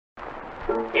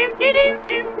Do do do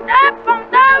do, up on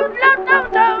those low do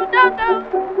do do do,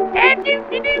 and do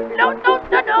do do low do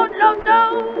do do low do.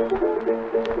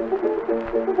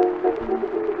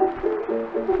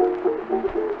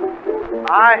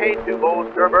 I hate to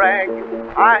boast or brag,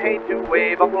 I hate to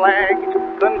wave a flag.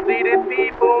 Conceited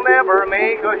people never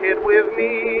make a hit with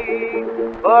me.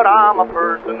 But I'm a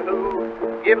person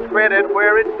who gives credit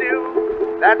where it's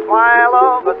due. That's why I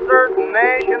love a certain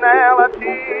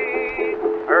nationality.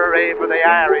 Hooray for the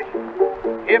Irish,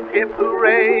 hip hip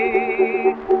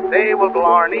hooray. They will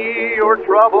blarney your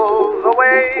troubles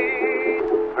away.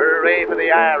 Hooray for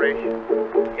the Irish,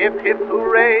 hip hip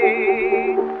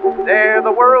hooray. They're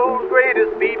the world's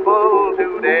greatest people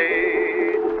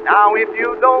today. Now if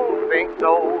you don't think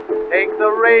so, take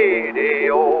the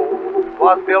radio.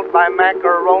 'Twas built by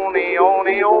macaroni,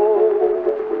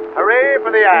 Hooray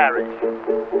for the Irish,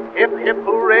 hip hip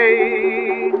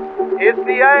hooray. It's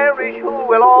the Irish who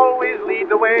will always lead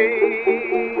the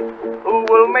way, who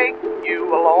will make you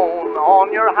alone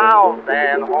on your house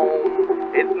and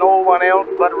home. It's no one else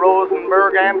but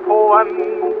Rosenberg and Cohen.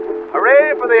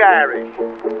 Hooray for the Irish,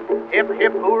 hip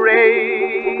hip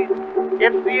hooray.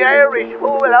 It's the Irish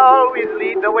who will always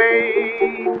lead the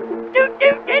way. Do do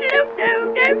do do do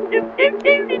do do do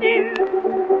do do do.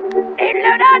 Do do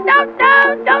do do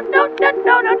do do do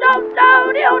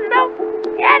do do do do.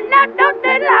 Yeah, do do do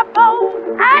do do.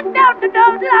 I do do do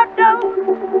do do.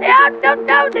 Yeah, do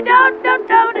do do do do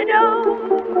do do.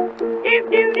 Do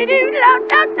do do do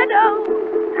do do do.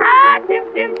 I do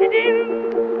do do do.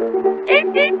 Do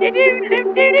do do do do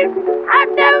do do. I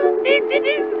do do do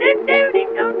do do do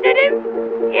do do do.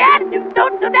 Yeah, do do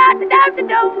do do do do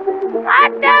do. I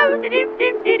do do do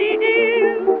do do do.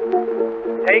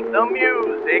 Take the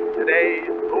music today.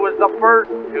 Who was the first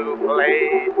to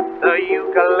play the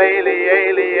ukulele?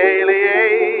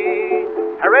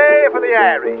 Hooray for the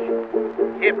Irish,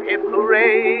 hip hip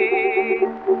hooray.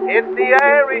 It's the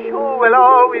Irish who will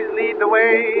always lead the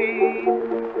way.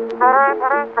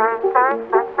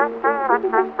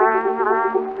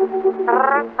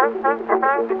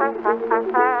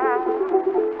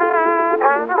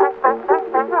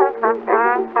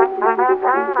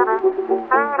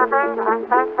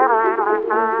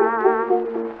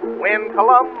 When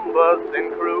Columbus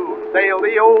and crew sailed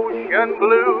the ocean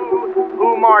blue,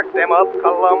 who marched them up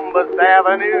Columbus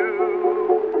Avenue?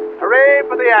 Hooray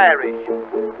for the Irish,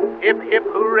 hip hip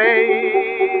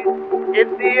hooray.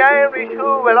 It's the Irish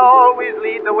who will always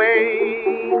lead the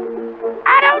way.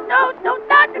 I don't know, don't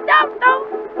know, don't know.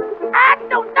 I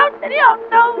don't know, don't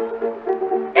know.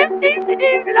 Do do do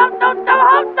do, don't know, don't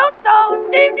know, don't know.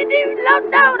 Do do do, don't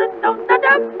know, don't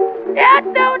know. Yeah,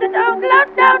 don't know,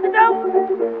 don't know.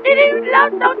 Do do,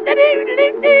 don't know, do do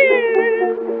do.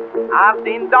 I've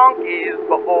seen donkeys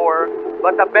before,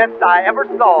 but the best I ever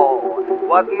saw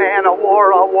was man a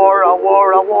war.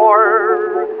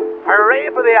 Hooray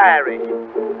for the Irish,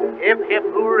 hip hip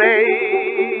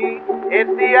hooray. It's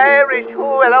the Irish who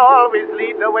will always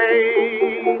lead the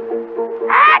way.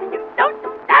 I don't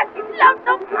know, that you love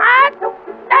no, I don't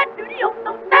that you don't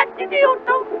know, that you don't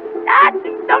know. I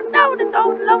don't know, do do do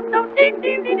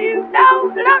do do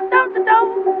do do do.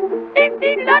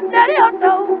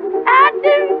 I do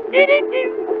do do do.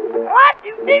 What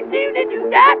do do do do do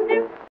that do.